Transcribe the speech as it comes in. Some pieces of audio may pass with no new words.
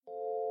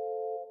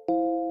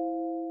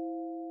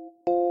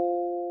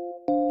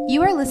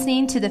You are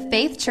listening to the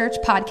Faith Church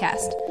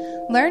Podcast.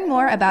 Learn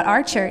more about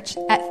our church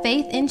at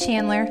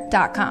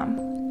faithinchandler.com.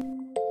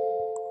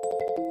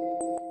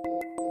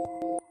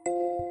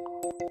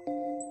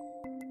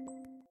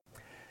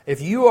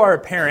 If you are a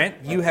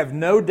parent, you have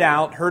no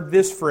doubt heard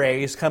this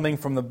phrase coming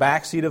from the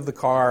backseat of the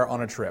car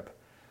on a trip.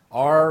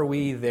 Are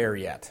we there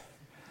yet?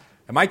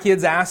 And my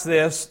kids ask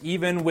this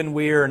even when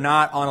we're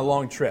not on a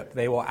long trip.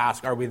 They will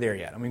ask, are we there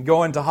yet? I mean,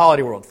 going to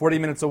Holiday World, 40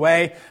 minutes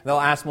away, they'll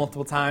ask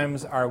multiple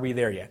times, are we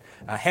there yet?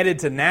 Headed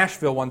to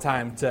Nashville one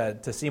time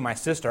to see my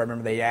sister. I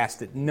remember they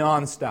asked it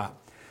nonstop.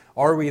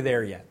 Are we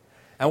there yet?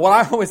 And what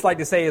I always like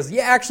to say is,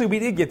 yeah, actually we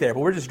did get there,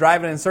 but we're just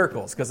driving in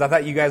circles because I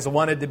thought you guys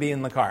wanted to be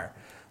in the car.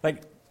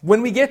 Like,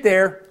 when we get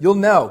there, you'll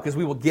know because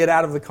we will get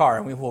out of the car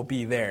and we will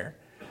be there.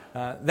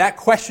 That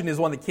question is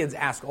one that kids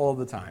ask all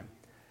the time.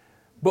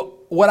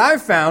 But what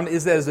I've found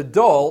is that as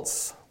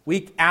adults,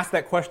 we ask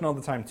that question all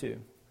the time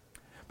too.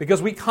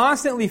 Because we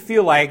constantly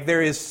feel like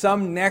there is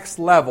some next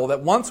level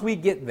that once we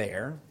get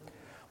there,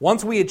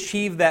 once we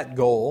achieve that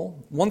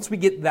goal, once we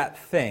get that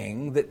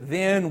thing, that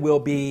then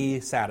we'll be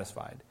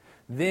satisfied.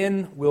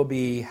 Then we'll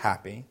be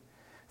happy.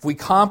 If we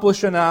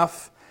accomplish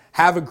enough,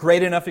 have a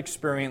great enough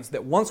experience,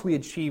 that once we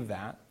achieve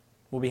that,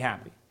 we'll be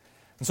happy.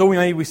 And so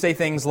we say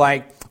things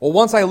like, well,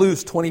 once I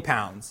lose 20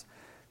 pounds,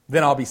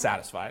 then I'll be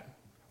satisfied.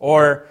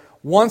 Or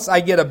once I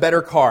get a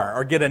better car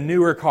or get a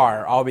newer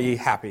car, I'll be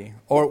happy.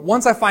 Or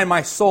once I find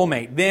my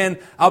soulmate, then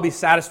I'll be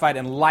satisfied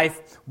and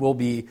life will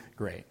be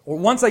great. Or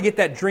once I get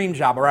that dream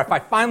job, or if I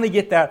finally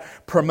get that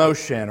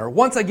promotion, or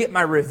once I get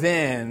my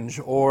revenge,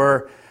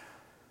 or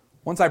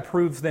once I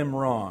prove them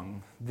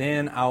wrong,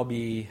 then I'll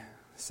be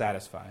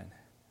satisfied.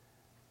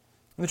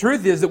 And the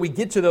truth is that we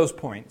get to those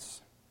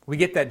points. We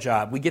get that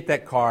job, we get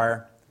that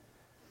car,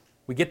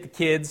 we get the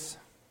kids.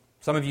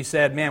 Some of you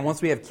said, man,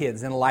 once we have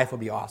kids, then life will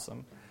be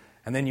awesome.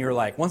 And then you're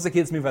like, once the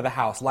kids move out of the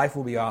house, life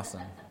will be awesome.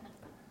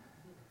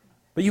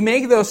 But you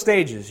make those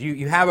stages.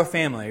 You have a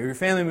family, or your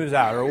family moves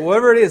out, or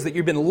whatever it is that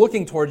you've been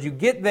looking towards. You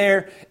get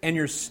there, and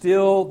you're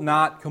still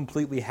not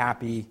completely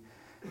happy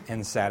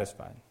and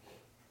satisfied.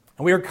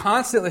 And we are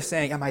constantly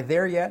saying, am I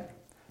there yet?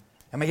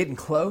 Am I getting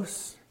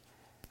close?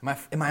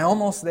 Am I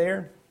almost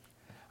there?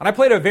 And I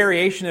played a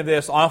variation of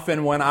this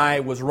often when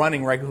I was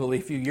running regularly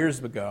a few years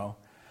ago.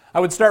 I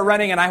would start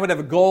running and I would have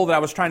a goal that I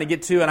was trying to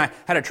get to, and I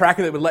had a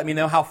tracker that would let me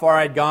know how far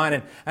I'd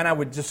gone, and I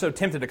would just so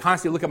tempted to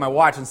constantly look at my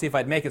watch and see if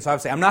I'd make it. So I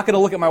would say, I'm not going to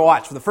look at my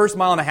watch for the first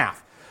mile and a half.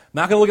 I'm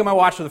not going to look at my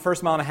watch for the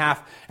first mile and a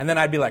half, and then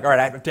I'd be like, all right,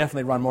 I've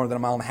definitely run more than a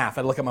mile and a half.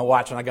 I'd look at my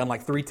watch and I'd gone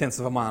like 0.3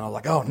 of a mile, and I was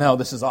like, oh no,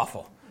 this is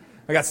awful.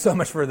 I got so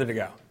much further to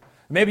go.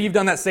 Maybe you've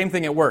done that same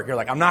thing at work. You're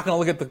like, I'm not going to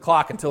look at the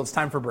clock until it's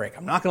time for break.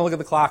 I'm not going to look at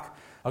the clock.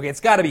 Okay, it's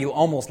got to be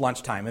almost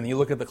lunchtime, and then you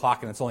look at the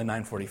clock and it's only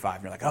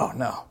 9:45. You're like, oh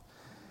no.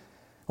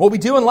 What we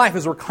do in life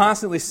is we're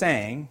constantly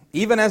saying,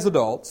 even as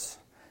adults,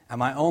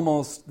 am I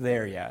almost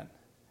there yet?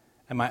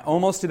 Am I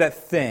almost to that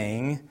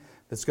thing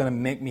that's going to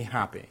make me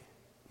happy?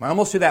 Am I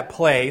almost to that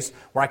place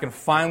where I can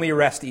finally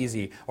rest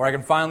easy, or I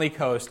can finally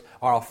coast,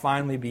 or I'll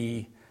finally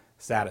be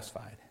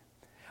satisfied?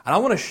 And I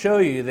want to show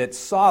you that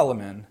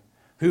Solomon,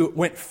 who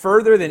went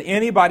further than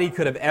anybody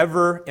could have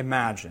ever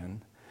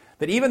imagined,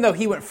 that even though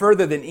he went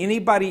further than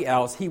anybody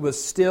else, he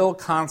was still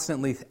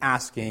constantly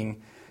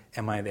asking,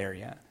 am I there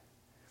yet?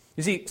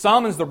 You see,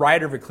 Solomon's the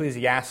writer of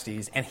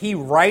Ecclesiastes, and he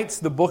writes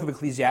the book of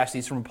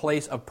Ecclesiastes from a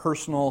place of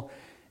personal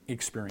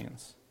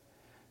experience.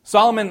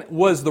 Solomon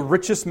was the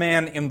richest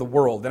man in the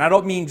world, and I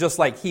don't mean just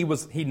like he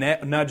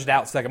nudged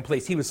out second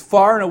place. He was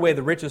far and away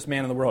the richest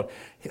man in the world.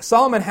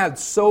 Solomon had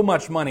so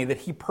much money that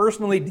he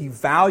personally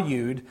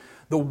devalued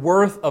the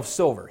worth of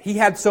silver. He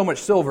had so much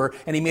silver,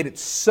 and he made it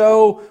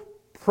so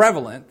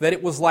prevalent that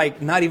it was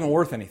like not even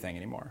worth anything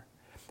anymore.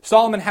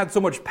 Solomon had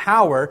so much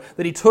power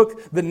that he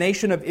took the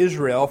nation of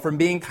Israel from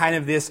being kind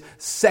of this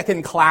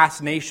second-class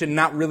nation,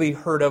 not really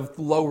heard of,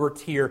 lower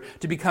tier,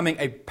 to becoming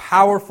a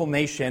powerful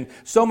nation,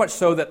 so much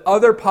so that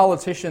other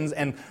politicians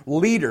and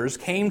leaders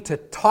came to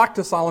talk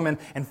to Solomon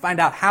and find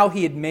out how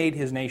he had made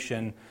his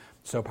nation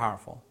so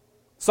powerful.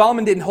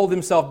 Solomon didn't hold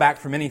himself back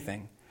from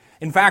anything.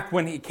 In fact,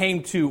 when he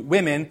came to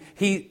women,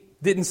 he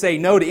didn't say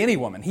no to any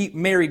woman. He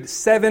married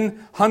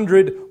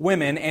 700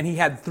 women, and he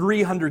had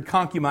 300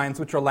 concubines,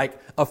 which are like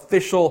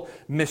official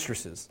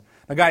mistresses.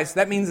 Now, guys,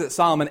 that means that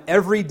Solomon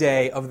every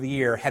day of the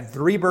year had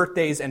 3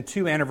 birthdays and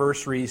 2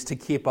 anniversaries to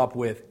keep up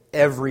with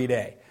every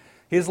day.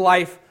 His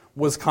life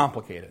was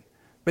complicated.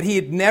 But he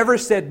had never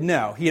said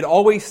no. He had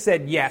always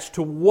said yes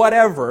to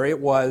whatever it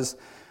was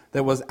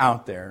that was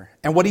out there.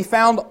 And what he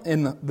found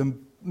in the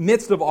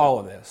midst of all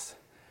of this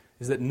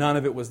is that none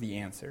of it was the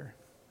answer.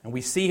 And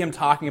we see him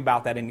talking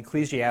about that in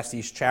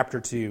Ecclesiastes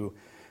chapter 2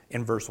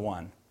 in verse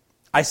 1.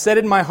 I said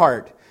in my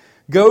heart,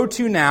 go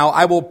to now,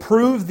 I will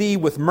prove thee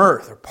with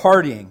mirth or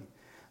partying.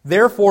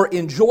 Therefore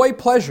enjoy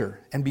pleasure,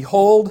 and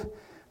behold,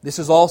 this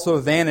is also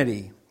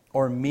vanity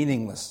or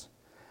meaningless.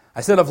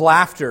 I said of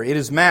laughter, it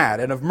is mad,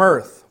 and of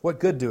mirth,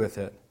 what good doeth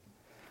it?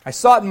 I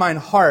sought in mine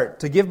heart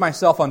to give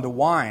myself unto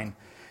wine,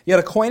 yet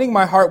acquainting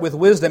my heart with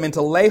wisdom, and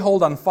to lay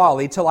hold on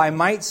folly, till I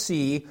might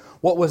see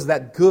what was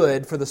that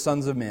good for the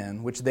sons of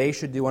men, which they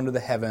should do under the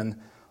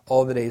heaven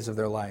all the days of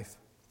their life.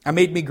 I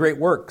made me great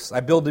works. I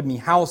builded me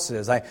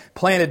houses. I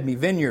planted me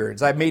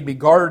vineyards. I made me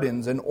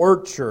gardens and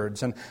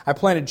orchards, and I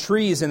planted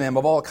trees in them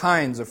of all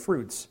kinds of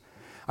fruits.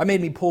 I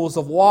made me pools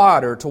of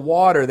water to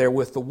water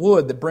therewith the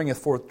wood that bringeth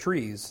forth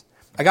trees.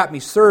 I got me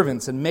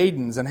servants and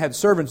maidens, and had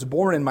servants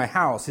born in my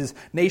house. His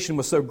nation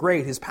was so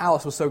great, his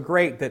palace was so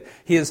great, that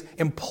his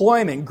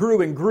employment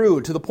grew and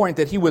grew to the point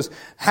that he was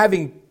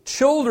having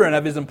children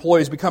of his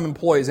employees become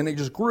employees, and it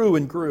just grew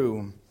and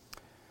grew.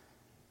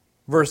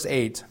 Verse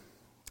 8,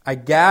 I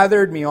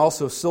gathered me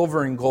also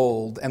silver and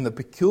gold, and the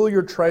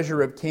peculiar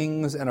treasure of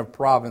kings and of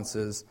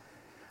provinces.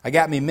 I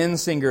got me men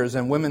singers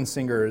and women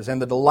singers,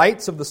 and the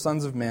delights of the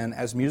sons of men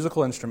as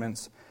musical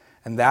instruments,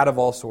 and that of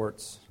all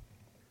sorts.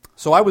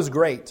 So I was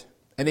great,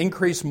 and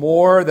increased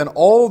more than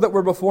all that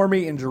were before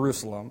me in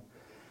Jerusalem.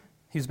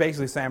 He's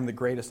basically saying I'm the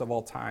greatest of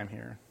all time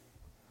here.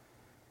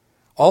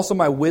 Also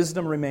my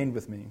wisdom remained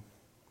with me.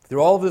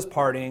 Through all of this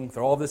partying,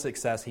 through all of this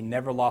success, he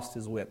never lost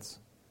his wits.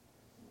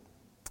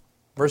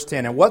 Verse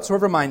 10, and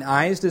whatsoever mine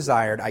eyes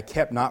desired, I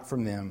kept not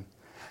from them.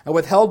 I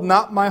withheld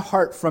not my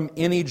heart from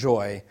any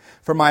joy,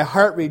 for my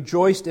heart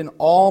rejoiced in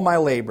all my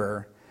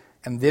labor,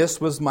 and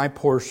this was my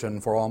portion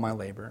for all my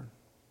labor.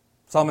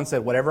 Solomon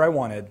said, whatever I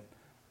wanted,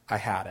 I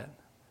had it.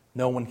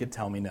 No one could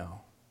tell me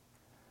no.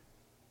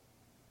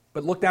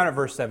 But look down at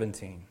verse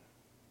 17.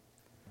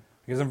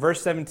 Because in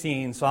verse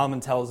 17,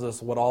 Solomon tells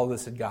us what all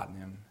this had gotten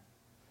him.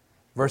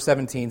 Verse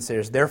 17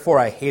 says, therefore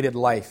I hated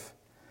life,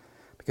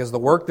 because the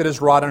work that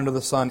is wrought under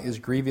the sun is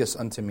grievous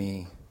unto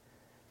me,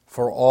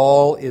 for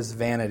all is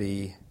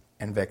vanity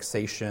and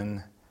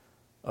vexation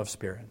of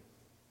spirit.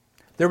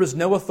 There was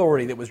no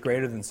authority that was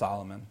greater than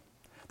Solomon.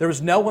 There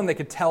was no one that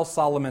could tell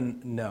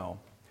Solomon no.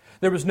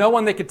 There was no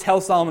one that could tell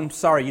Solomon,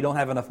 sorry, you don't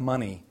have enough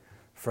money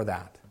for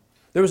that.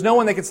 There was no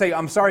one that could say,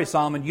 I'm sorry,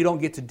 Solomon, you don't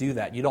get to do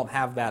that. You don't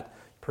have that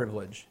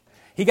privilege.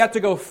 He got to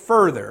go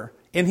further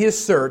in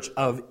his search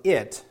of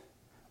it,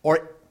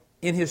 or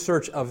in his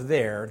search of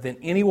there, than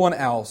anyone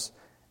else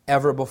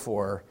ever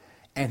before,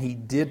 and he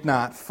did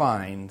not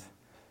find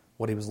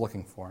what he was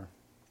looking for.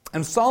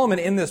 And Solomon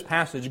in this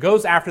passage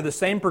goes after the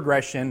same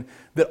progression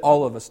that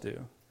all of us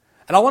do.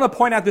 And I want to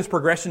point out this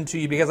progression to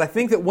you because I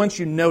think that once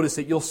you notice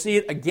it, you'll see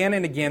it again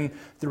and again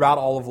throughout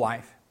all of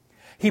life.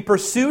 He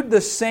pursued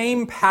the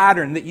same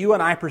pattern that you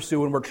and I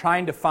pursue when we're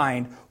trying to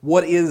find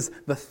what is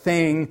the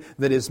thing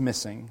that is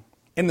missing.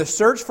 In the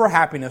search for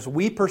happiness,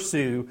 we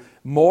pursue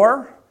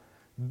more,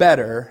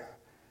 better,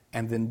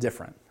 and then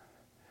different.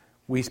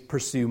 We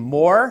pursue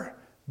more,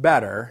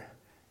 better,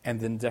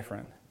 and then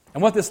different.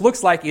 And what this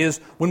looks like is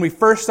when we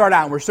first start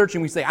out and we're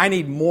searching, we say, I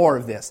need more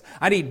of this.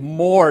 I need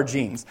more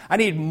jeans. I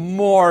need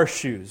more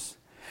shoes.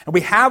 And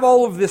we have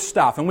all of this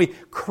stuff, and we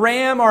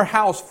cram our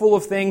house full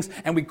of things,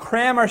 and we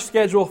cram our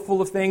schedule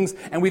full of things,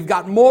 and we've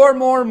got more,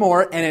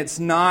 and it's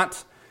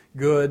not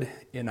good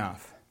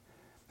enough.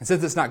 And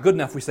since it's not good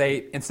enough, we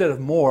say, instead of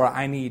more,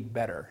 I need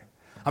better.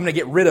 I'm going to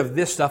get rid of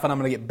this stuff, and I'm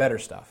going to get better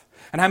stuff.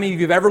 And how many of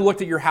you have ever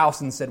looked at your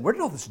house and said, where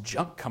did all this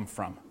junk come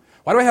from?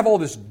 Why do I have all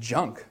this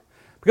junk?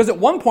 Because at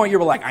one point you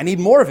were like, I need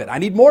more of it,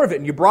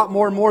 and you brought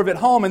more and more of it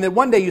home, and then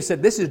one day you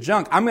said, this is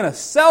junk, I'm going to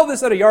sell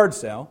this at a yard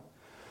sale,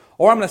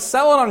 or I'm going to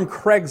sell it on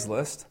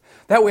Craigslist,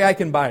 that way I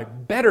can buy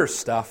better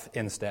stuff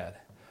instead.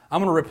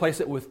 I'm going to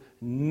replace it with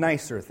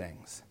nicer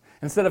things.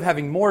 Instead of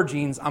having more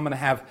jeans, I'm going to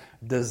have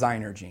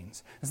designer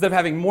jeans. Instead of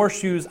having more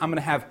shoes, I'm going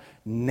to have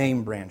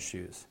name brand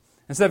shoes.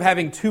 Instead of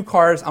having 2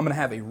 cars, I'm going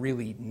to have a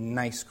really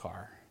nice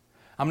car.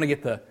 I'm going to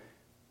get the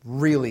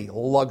really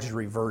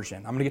luxury version.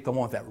 I'm going to get the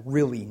one with that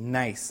really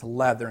nice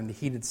leather and the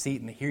heated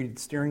seat and the heated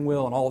steering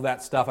wheel and all of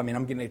that stuff. I'm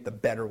going to get the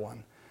better one.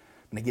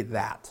 I'm going to get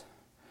that.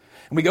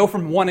 And we go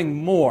from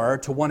wanting more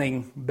to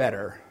wanting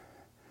better.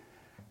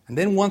 And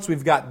then once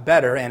we've got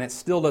better and it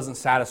still doesn't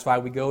satisfy,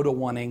 we go to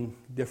wanting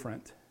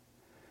different.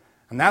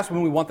 And that's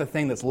when we want the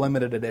thing that's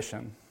limited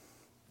edition,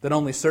 that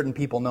only certain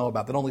people know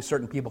about, that only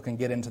certain people can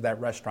get into that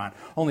restaurant.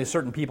 Only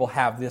certain people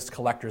have this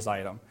collector's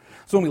item.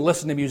 So when we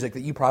listen to music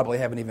that you probably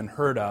haven't even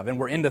heard of, and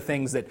we're into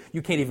things that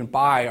you can't even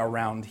buy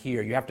around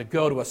here, you have to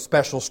go to a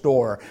special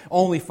store,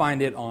 only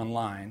find it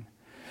online.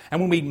 And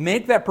when we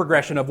make that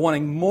progression of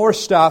wanting more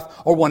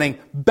stuff, or wanting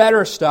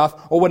better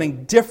stuff, or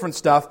wanting different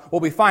stuff,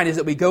 what we find is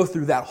that we go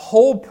through that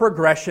whole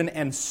progression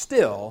and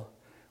still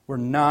we're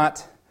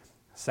not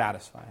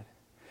satisfied.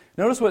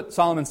 Notice what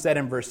Solomon said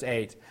in verse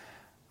 8.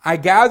 I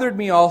gathered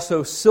me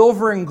also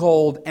silver and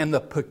gold and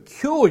the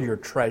peculiar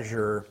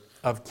treasure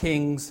of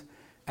kings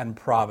and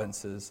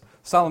provinces.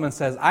 Solomon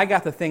says, I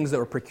got the things that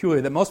were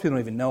peculiar that most people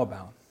don't even know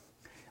about.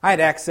 I had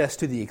access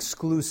to the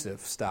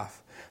exclusive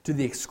stuff, to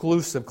the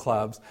exclusive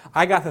clubs.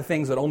 I got the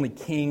things that only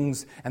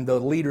kings and the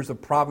leaders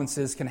of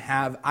provinces can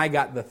have. I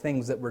got the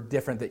things that were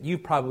different that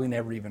you've probably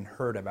never even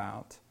heard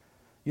about.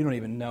 You don't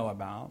even know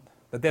about.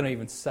 That they don't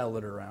even sell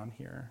it around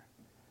here.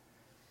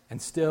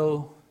 And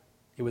still,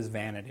 it was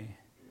vanity.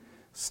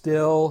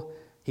 Still,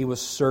 he was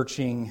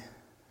searching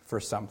for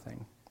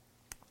something.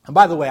 And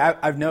by the way,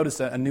 I've noticed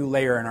a new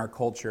layer in our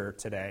culture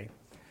today.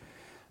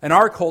 In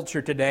our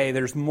culture today,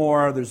 there's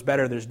more, there's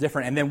better, there's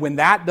different. And then when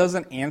that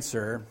doesn't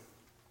answer,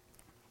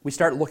 we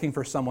start looking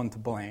for someone to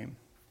blame.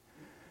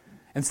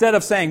 Instead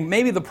of saying,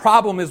 maybe the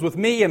problem is with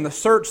me and the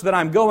search that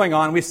I'm going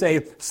on, we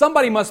say,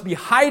 somebody must be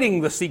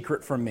hiding the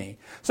secret from me.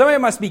 Somebody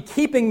must be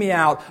keeping me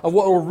out of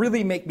what will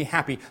really make me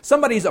happy.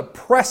 Somebody's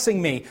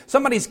oppressing me.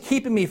 Somebody's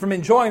keeping me from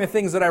enjoying the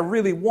things that I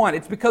really want.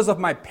 It's because of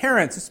my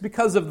parents. It's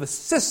because of the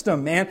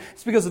system, man.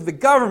 It's because of the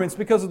government. It's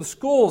because of the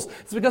schools.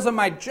 It's because of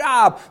my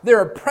job.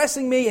 They're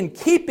oppressing me and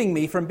keeping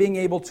me from being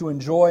able to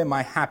enjoy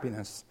my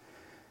happiness.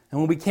 And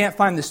when we can't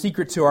find the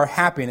secret to our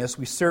happiness,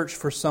 we search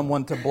for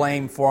someone to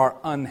blame for our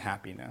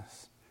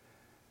unhappiness.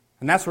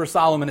 And that's where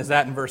Solomon is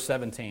at in verse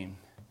 17.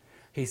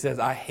 He says,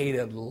 I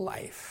hated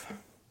life.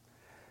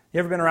 You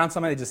ever been around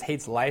somebody that just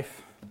hates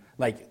life?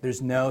 Like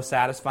there's no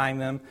satisfying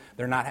them.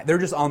 They're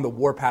just on the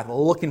warpath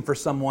looking for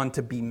someone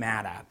to be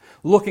mad at.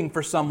 Looking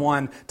for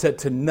someone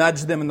to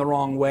nudge them in the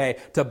wrong way,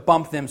 to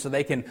bump them so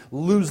they can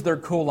lose their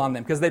cool on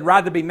them. Because they'd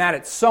rather be mad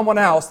at someone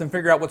else than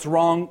figure out what's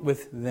wrong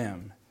with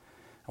them.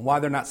 And why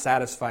they're not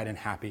satisfied and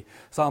happy.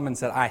 Solomon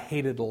said, I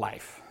hated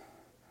life.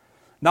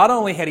 Not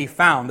only had he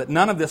found that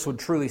none of this would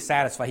truly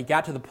satisfy, he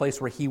got to the place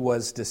where he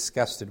was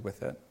disgusted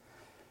with it.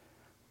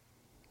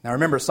 Now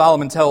remember,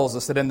 Solomon tells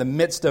us that in the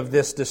midst of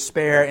this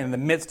despair, in the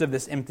midst of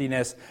this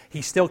emptiness,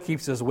 he still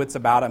keeps his wits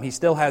about him. He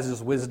still has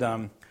his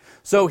wisdom.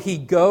 So he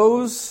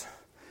goes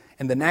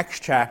in the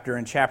next chapter,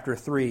 in chapter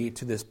 3,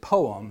 to this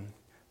poem.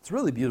 It's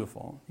really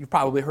beautiful. You've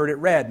probably heard it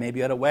read,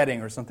 maybe at a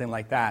wedding or something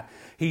like that.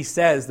 He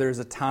says there's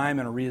a time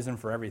and a reason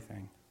for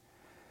everything.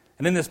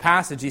 And in this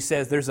passage, he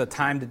says there's a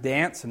time to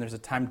dance and there's a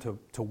time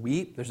to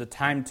weep. There's a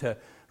time to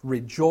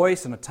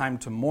rejoice and a time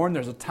to mourn.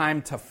 There's a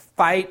time to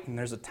fight and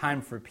there's a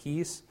time for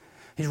peace.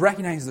 He's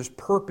recognizing there's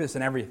purpose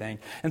in everything.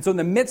 And so in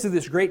the midst of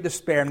this great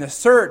despair and the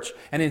search,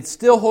 and in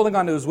still holding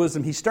on to his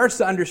wisdom, he starts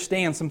to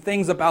understand some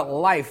things about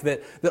life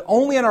that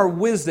only in our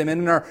wisdom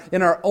and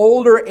in our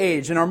older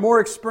age, in our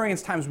more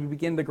experienced times, we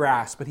begin to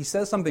grasp. But he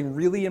says something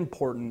really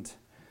important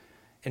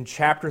in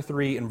chapter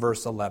 3 and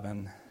verse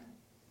 11.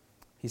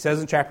 He says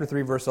in chapter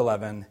 3, verse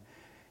 11,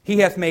 He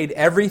hath made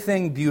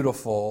everything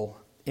beautiful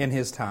in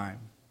His time.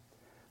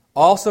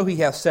 Also He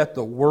hath set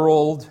the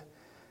world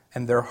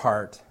and their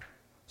heart,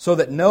 so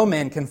that no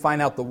man can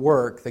find out the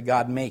work that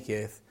God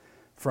maketh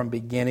from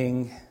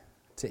beginning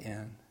to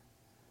end.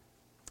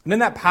 And in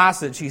that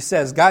passage, he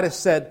says, God has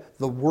set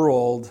the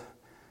world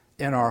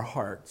in our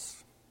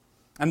hearts.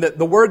 And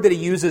the word that he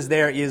uses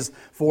there is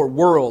for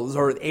worlds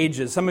or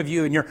ages. Some of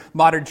you in your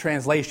modern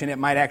translation, it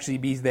might actually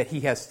be that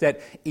he has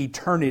set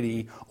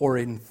eternity or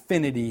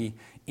infinity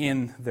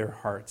in their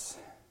hearts.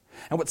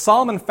 And what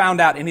Solomon found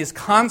out in his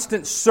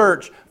constant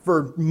search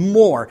for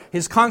more,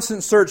 his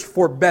constant search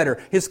for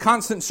better, his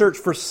constant search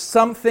for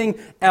something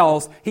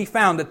else, he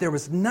found that there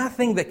was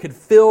nothing that could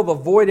fill the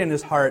void in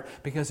his heart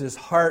because his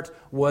heart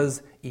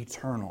was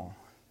eternal.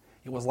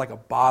 It was like a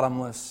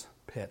bottomless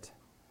pit.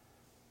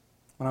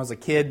 When I was a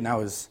kid and I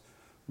was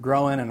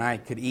growing and I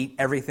could eat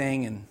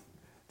everything and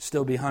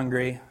still be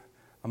hungry,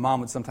 my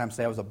mom would sometimes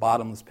say I was a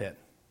bottomless pit.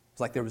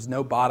 It's like there was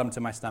no bottom to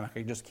my stomach. I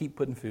could just keep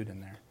putting food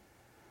in there.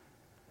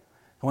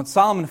 And what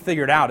Solomon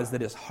figured out is that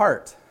his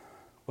heart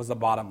was a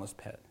bottomless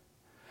pit.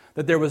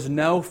 That there was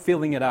no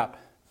filling it up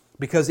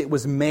because it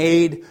was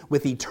made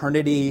with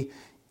eternity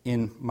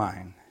in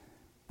mind.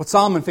 What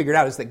Solomon figured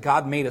out is that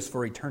God made us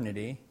for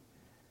eternity.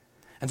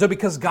 And so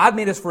because God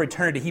made us for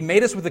eternity, He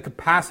made us with the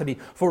capacity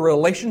for a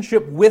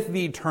relationship with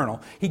the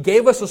eternal. He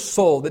gave us a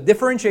soul that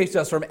differentiates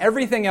us from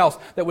everything else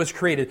that was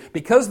created.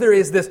 Because there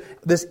is this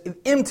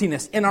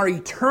emptiness in our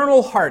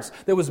eternal hearts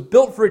that was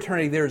built for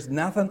eternity, there is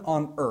nothing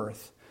on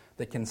earth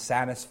that can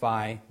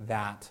satisfy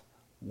that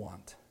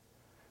want.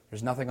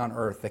 There's nothing on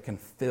earth that can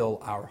fill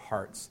our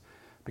hearts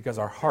because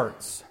our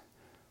hearts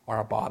are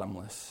a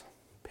bottomless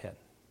pit.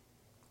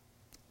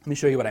 Let me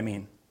show you what I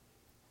mean.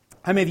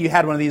 How many of you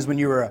had one of these when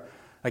you were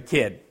a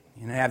kid?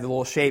 You know, you have the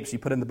little shapes you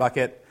put in the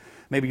bucket.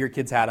 Maybe your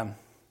kids had them.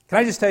 Can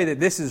I just tell you that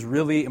this is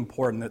really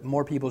important, that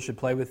more people should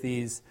play with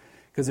these,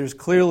 because there's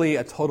clearly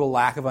a total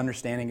lack of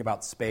understanding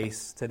about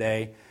space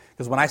today.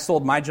 Because when I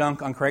sold my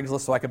junk on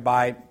Craigslist so I could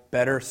buy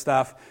better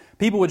stuff,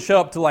 people would show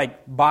up to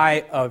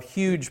buy a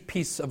huge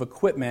piece of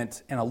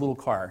equipment in a little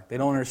car. They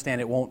don't understand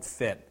it won't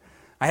fit.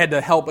 I had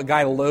to help a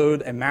guy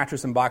load a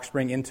mattress and box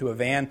spring into a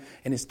van,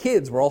 and his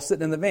kids were all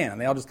sitting in the van, and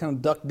they all just kind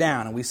of ducked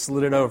down, and we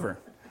slid it over.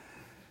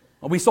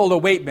 Well, we sold a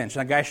weight bench,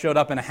 and a guy showed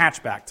up in a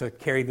hatchback to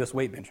carry this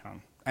weight bench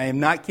home. I am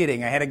not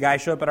kidding. I had a guy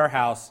show up at our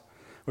house.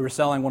 We were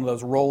selling one of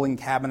those rolling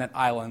cabinet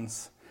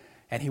islands,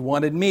 and he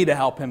wanted me to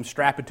help him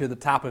strap it to the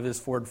top of his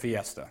Ford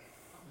Fiesta.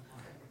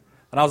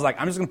 And I was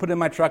like, I'm just going to put it in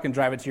my truck and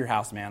drive it to your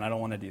house, man. I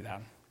don't want to do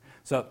that.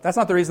 So that's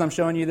not the reason I'm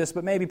showing you this,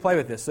 but maybe play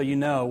with this so you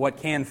know what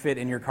can fit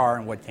in your car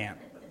and what can't.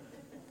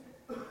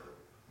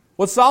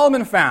 What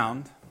Solomon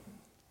found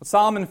is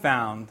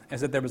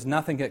that there was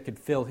nothing that could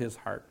fill his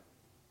heart.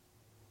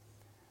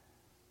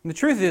 And the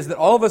truth is that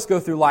all of us go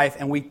through life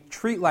and we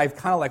treat life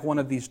kind of like one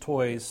of these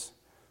toys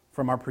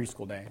from our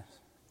preschool days.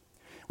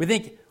 We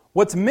think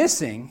What's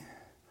missing,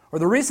 or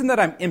the reason that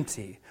I'm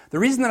empty, the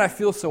reason that I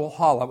feel so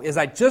hollow, is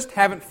I just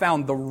haven't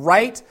found the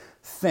right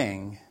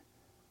thing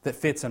that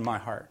fits in my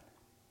heart.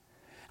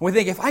 And we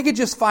think, if I could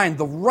just find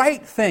the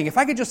right thing, if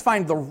I could just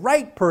find the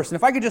right person,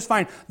 if I could just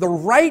find the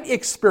right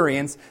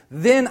experience,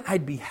 then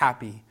I'd be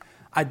happy.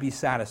 I'd be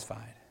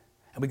satisfied.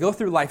 And we go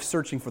through life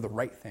searching for the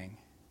right thing,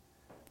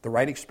 the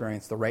right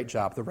experience, the right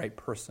job, the right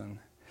person.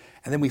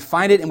 And then we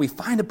find it, and we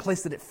find a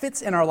place that it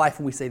fits in our life,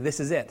 and we say, this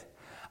is it.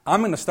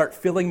 I'm going to start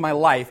filling my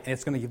life, and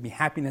it's going to give me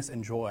happiness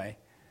and joy.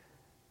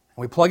 And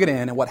we plug it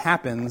in, and what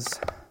happens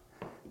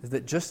is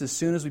that just as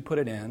soon as we put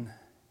it in,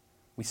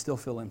 we still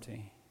feel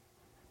empty.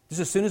 Just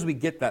as soon as we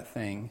get that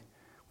thing,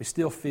 we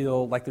still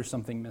feel like there's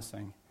something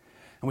missing.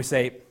 And we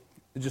say,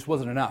 it just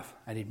wasn't enough.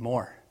 I need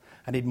more.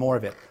 I need more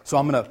of it. So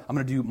I'm going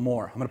to do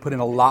more. I'm going to put in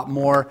a lot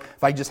more.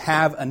 If I just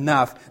have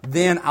enough,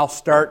 then I'll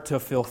start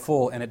to feel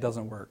full, and it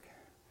doesn't work.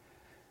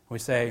 We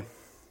say,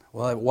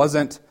 well, it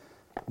wasn't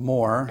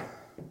more.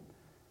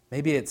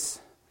 Maybe it's,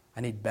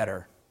 I need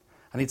better.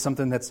 I need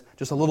something that's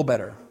just a little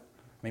better.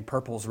 I mean,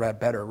 purple's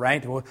red better,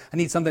 right? Well, I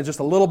need something just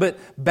a little bit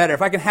better.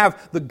 If I can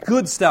have the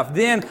good stuff,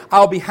 then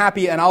I'll be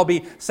happy and I'll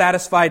be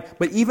satisfied.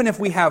 But even if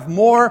we have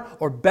more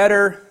or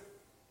better,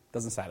 it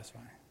doesn't satisfy.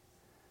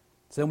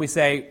 So then we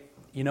say,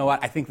 you know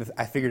what, I think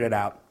I figured it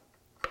out.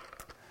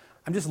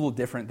 I'm just a little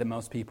different than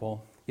most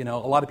people. You know,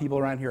 a lot of people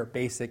around here are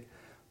basic,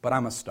 but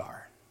I'm a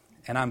star.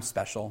 And I'm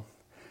special.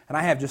 And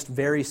I have just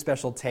very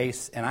special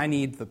tastes, and I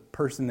need the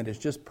person that is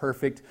just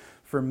perfect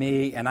for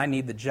me, and I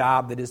need the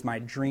job that is my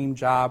dream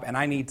job, and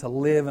I need to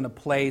live in a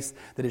place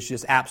that is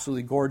just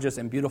absolutely gorgeous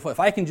and beautiful. If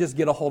I can just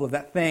get a hold of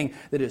that thing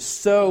that is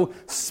so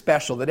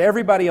special, that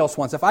everybody else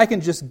wants, if I can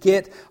just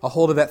get a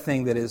hold of that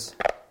thing that is,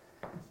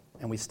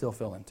 and we still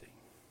feel empty.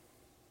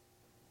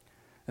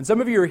 And some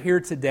of you are here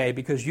today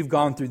because you've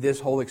gone through this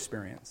whole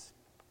experience.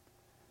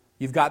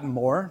 You've gotten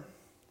more.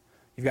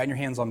 You've gotten your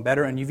hands on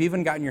better, and you've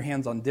even gotten your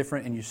hands on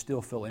different, and you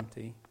still feel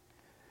empty.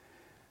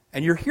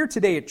 And you're here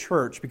today at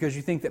church because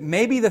you think that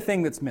maybe the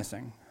thing that's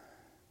missing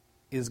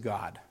is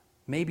God.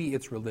 Maybe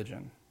it's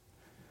religion.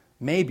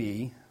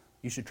 Maybe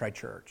you should try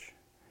church.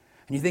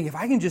 And you think, if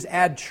I can just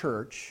add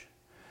church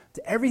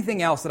to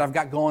everything else that I've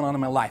got going on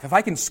in my life, if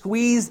I can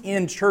squeeze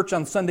in church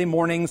on Sunday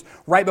mornings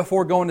right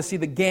before going to see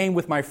the game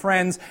with my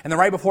friends, and then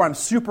right before I'm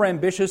super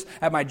ambitious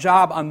at my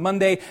job on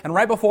Monday, and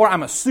right before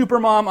I'm a super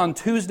mom on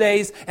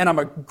Tuesdays, and I'm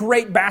a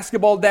great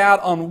basketball dad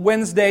on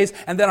Wednesdays,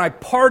 and then I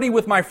party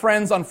with my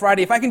friends on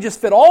Friday, if I can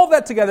just fit all of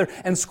that together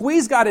and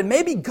squeeze God in,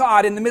 maybe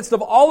God in the midst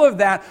of all of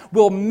that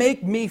will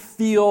make me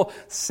feel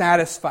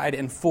satisfied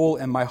and full,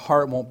 and my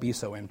heart won't be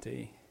so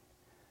empty.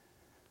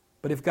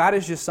 But if God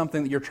is just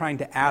something that you're trying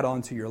to add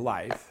on to your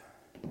life,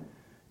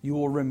 you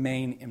will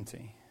remain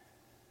empty.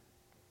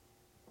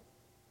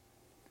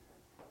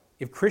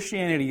 If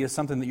Christianity is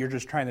something that you're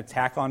just trying to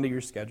tack onto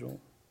your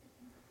schedule,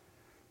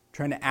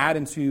 trying to add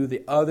into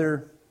the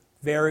other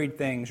varied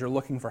things you're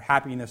looking for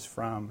happiness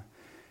from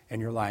in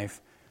your life,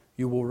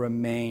 you will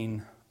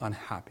remain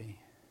unhappy.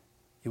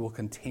 You will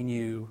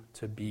continue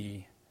to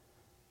be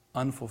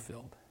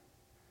unfulfilled.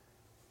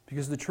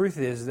 Because the truth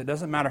is, it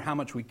doesn't matter how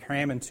much we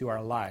cram into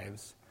our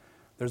lives,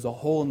 there's a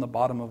hole in the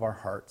bottom of our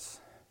hearts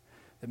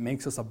that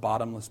makes us a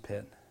bottomless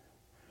pit.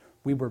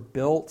 We were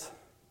built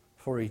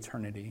for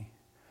eternity.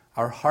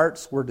 Our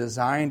hearts were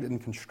designed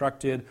and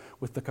constructed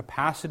with the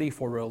capacity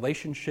for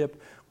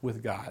relationship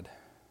with God.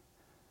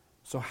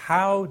 So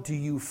how do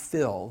you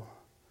fill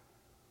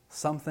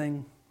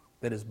something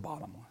that is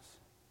bottomless?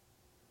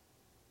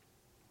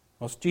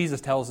 Well, Jesus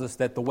tells us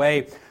that the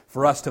way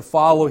for us to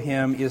follow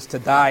Him is to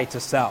die to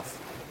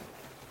self.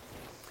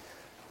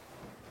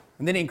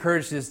 And then He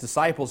encouraged His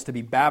disciples to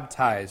be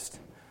baptized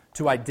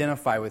to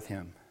identify with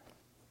Him.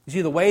 You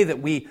see, the way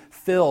that we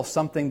fill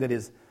something that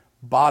is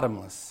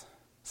bottomless,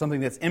 something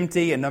that's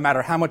empty, and no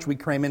matter how much we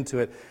cram into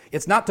it,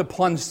 it's not to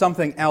plunge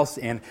something else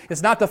in.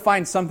 It's not to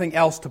find something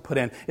else to put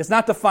in. It's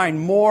not to find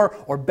more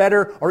or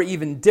better or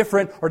even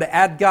different or to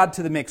add God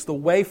to the mix. The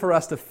way for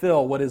us to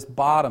fill what is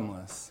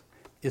bottomless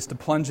is to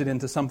plunge it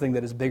into something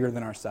that is bigger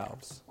than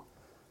ourselves.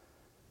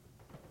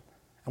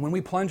 And when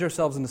we plunge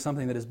ourselves into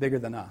something that is bigger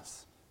than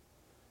us,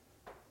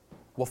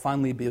 we'll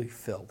finally be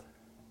filled.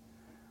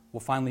 We'll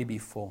finally be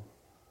full.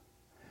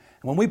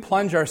 And when we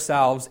plunge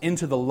ourselves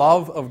into the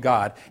love of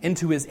God,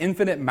 into His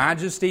infinite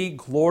majesty,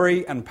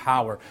 glory, and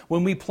power,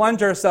 when we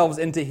plunge ourselves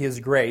into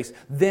His grace,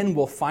 then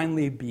we'll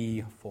finally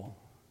be full.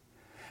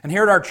 And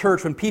here at our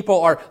church, when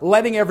people are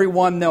letting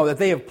everyone know that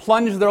they have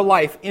plunged their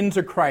life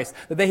into Christ,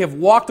 that they have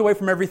walked away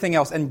from everything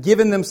else and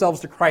given themselves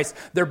to Christ,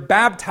 they're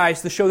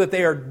baptized to show that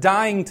they are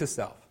dying to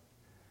self.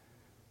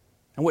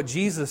 And what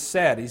Jesus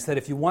said, He said,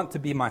 if you want to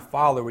be my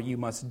follower, you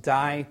must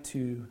die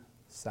to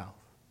self.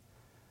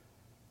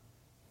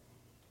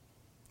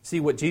 See,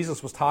 what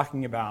Jesus was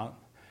talking about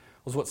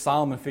was what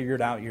Solomon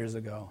figured out years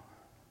ago.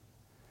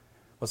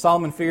 What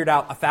Solomon figured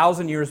out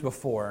 1,000 years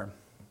before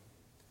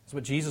is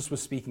what Jesus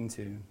was speaking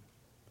to.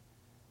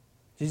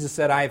 Jesus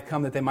said, I have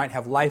come that they might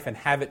have life and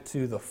have it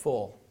to the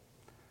full,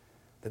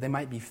 that they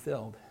might be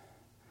filled.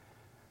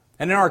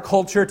 And in our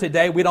culture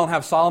today, we don't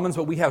have Solomons,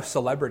 but we have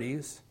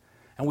celebrities.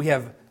 And we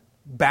have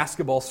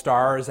basketball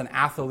stars and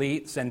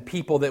athletes and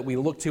people that we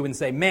look to and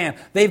say, man,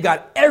 they've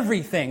got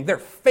everything. They're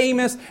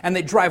famous and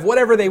they drive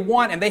whatever they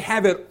want and they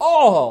have it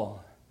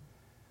all.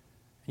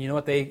 And you know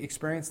what they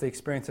experience? They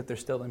experience that they're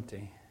still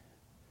empty.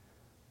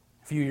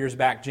 A few years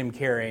back, Jim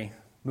Carrey,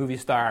 movie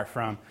star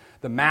from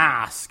The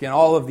Mask and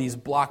all of these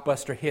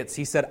blockbuster hits,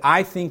 he said,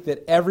 I think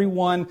that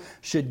everyone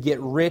should get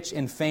rich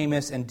and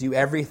famous and do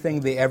everything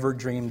they ever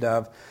dreamed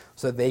of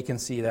so that they can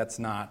see that's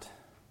not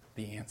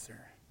the answer.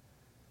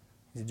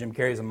 Jim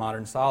Carrey's a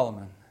modern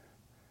Solomon.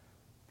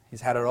 He's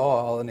had it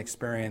all and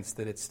experienced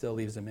that it still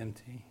leaves him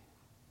empty.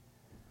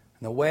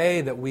 And the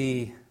way that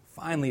we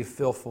finally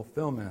feel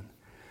fulfillment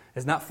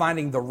is not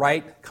finding the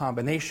right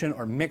combination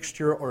or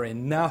mixture or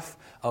enough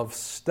of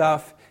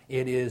stuff.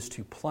 It is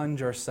to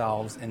plunge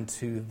ourselves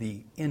into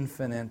the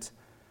infinite,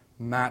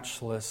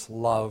 matchless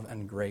love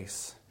and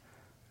grace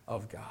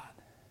of God.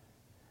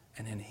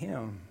 And in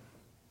Him,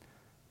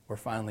 we're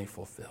finally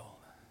fulfilled.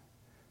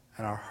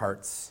 And our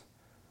hearts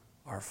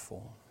are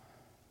full.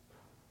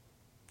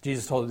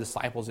 Jesus told the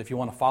disciples, if you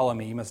want to follow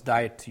me, you must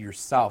die to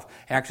yourself.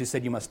 He actually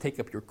said you must take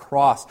up your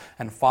cross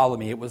and follow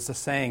me. It was the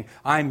saying,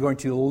 I'm going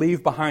to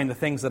leave behind the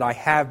things that I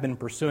have been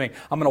pursuing.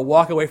 I'm going to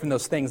walk away from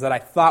those things that I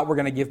thought were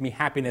going to give me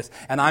happiness,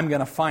 and I'm going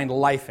to find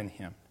life in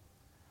Him.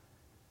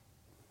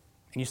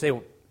 And you say,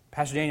 well,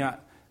 Pastor Daniel,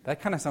 that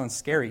kind of sounds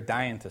scary,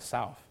 dying to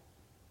self.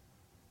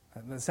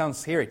 That sounds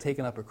scary,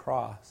 taking up a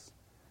cross.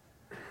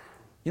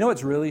 You know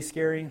what's really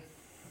scary?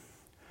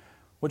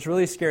 What's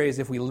really scary is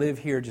if we live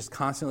here just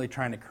constantly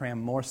trying to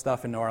cram more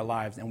stuff into our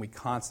lives and we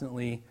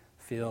constantly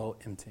feel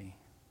empty.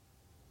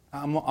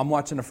 I'm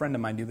watching a friend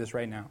of mine do this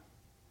right now.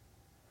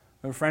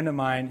 A friend of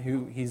mine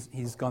who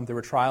he's gone through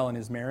a trial in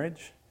his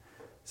marriage,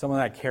 someone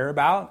that I care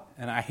about,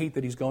 and I hate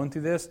that he's going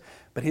through this,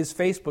 but his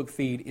Facebook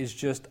feed is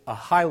just a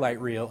highlight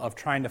reel of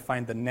trying to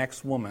find the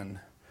next woman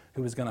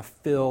who is going to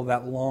fill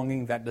that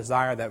longing, that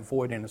desire, that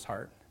void in his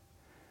heart.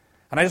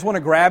 And I just want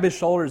to grab his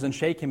shoulders and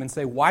shake him and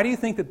say, why do you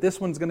think that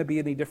this one's going to be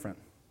any different?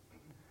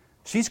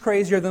 She's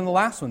crazier than the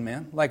last one,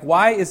 man. Like,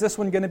 why is this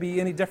one going to be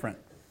any different?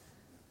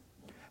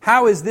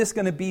 How is this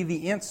going to be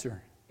the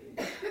answer?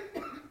 And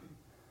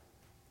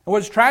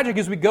what's tragic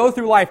is we go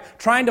through life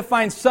trying to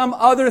find some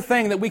other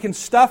thing that we can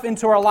stuff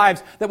into our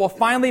lives that will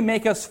finally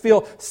make us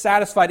feel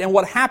satisfied. And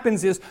what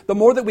happens is the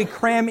more that we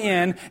cram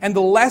in and the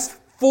less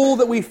full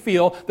that we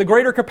feel, the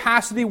greater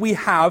capacity we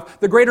have,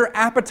 the greater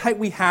appetite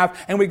we have,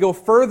 and we go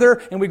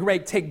further and we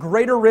take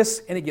greater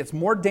risks, and it gets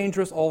more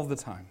dangerous all of the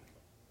time.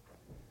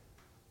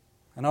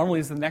 And not only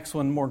is the next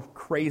one more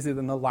crazy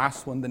than the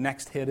last one, the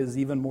next hit is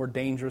even more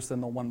dangerous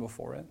than the one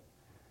before it.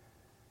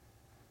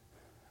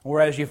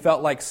 Whereas you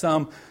felt like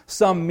some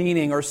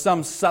meaning or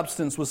some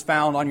substance was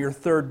found on your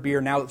third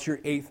beer, now it's your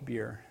eighth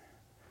beer.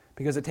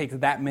 Because it takes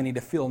that many to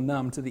feel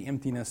numb to the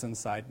emptiness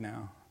inside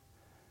now.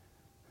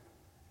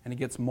 And it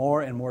gets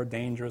more and more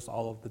dangerous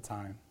all of the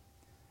time.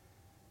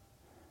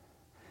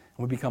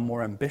 And we become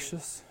more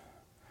ambitious.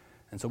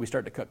 And so we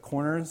start to cut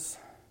corners.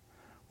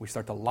 We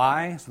start to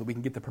lie so that we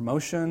can get the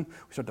promotion.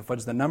 We start to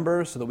fudge the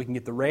numbers so that we can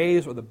get the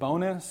raise or the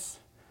bonus.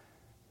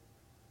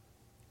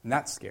 And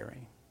that's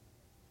scary.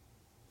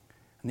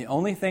 And the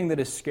only thing that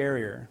is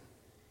scarier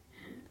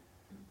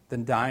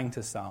than dying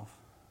to self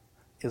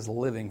is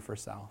living for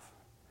self.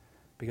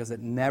 Because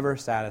it never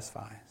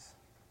satisfies.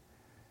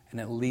 And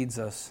it leads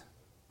us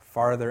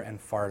farther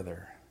and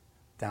farther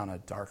down a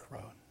dark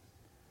road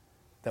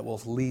that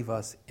will leave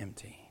us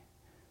empty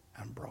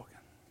and broken.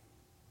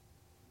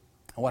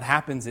 And what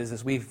happens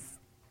is we've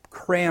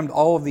crammed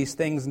all of these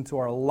things into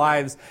our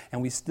lives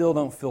and we still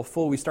don't feel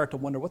full, we start to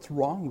wonder, what's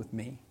wrong with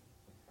me?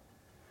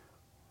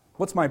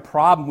 What's my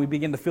problem? We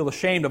begin to feel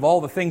ashamed of all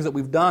the things that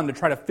we've done to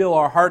try to fill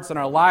our hearts and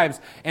our lives.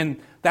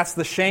 And that's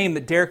the shame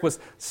that Derek was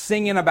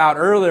singing about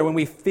earlier, when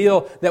we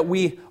feel that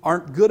we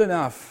aren't good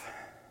enough.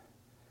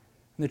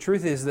 And the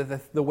truth is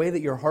that the way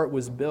that your heart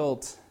was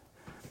built,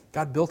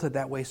 God built it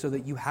that way so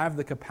that you have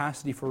the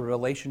capacity for a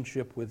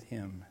relationship with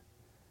Him.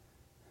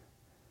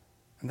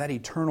 And that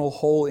eternal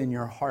hole in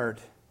your heart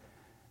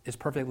is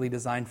perfectly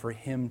designed for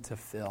Him to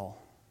fill,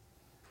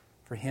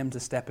 for Him to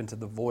step into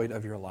the void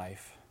of your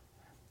life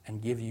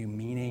and give you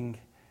meaning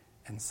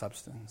and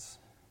substance.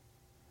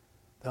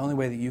 The only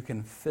way that you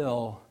can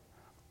fill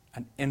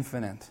an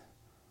infinite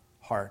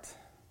heart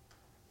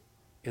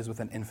is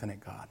with an infinite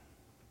God,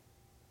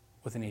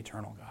 with an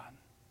eternal God.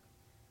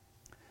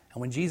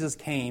 And when Jesus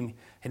came,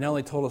 He not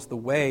only told us the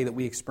way that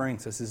we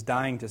experience this is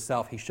dying to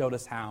self, He showed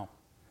us how.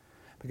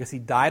 Because He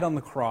died on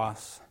the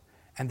cross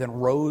and then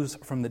rose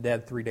from the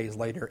dead 3 days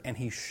later. And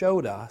He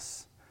showed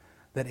us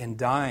that in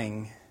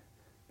dying,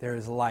 there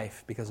is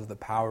life because of the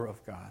power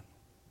of God.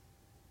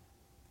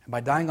 And by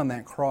dying on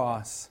that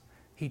cross,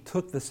 He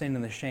took the sin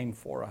and the shame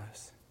for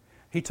us.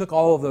 He took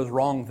all of those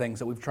wrong things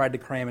that we've tried to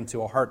cram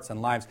into our hearts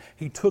and lives.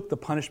 He took the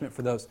punishment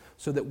for those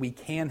so that we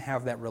can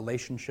have that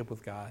relationship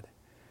with God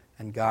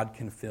and God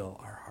can fill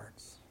our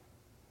hearts.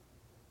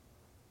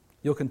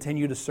 You'll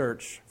continue to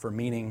search for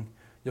meaning.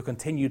 You'll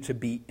continue to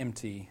be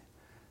empty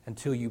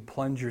until you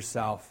plunge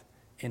yourself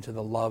into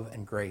the love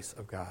and grace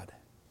of God.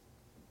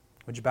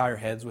 Would you bow your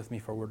heads with me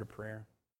for a word of prayer?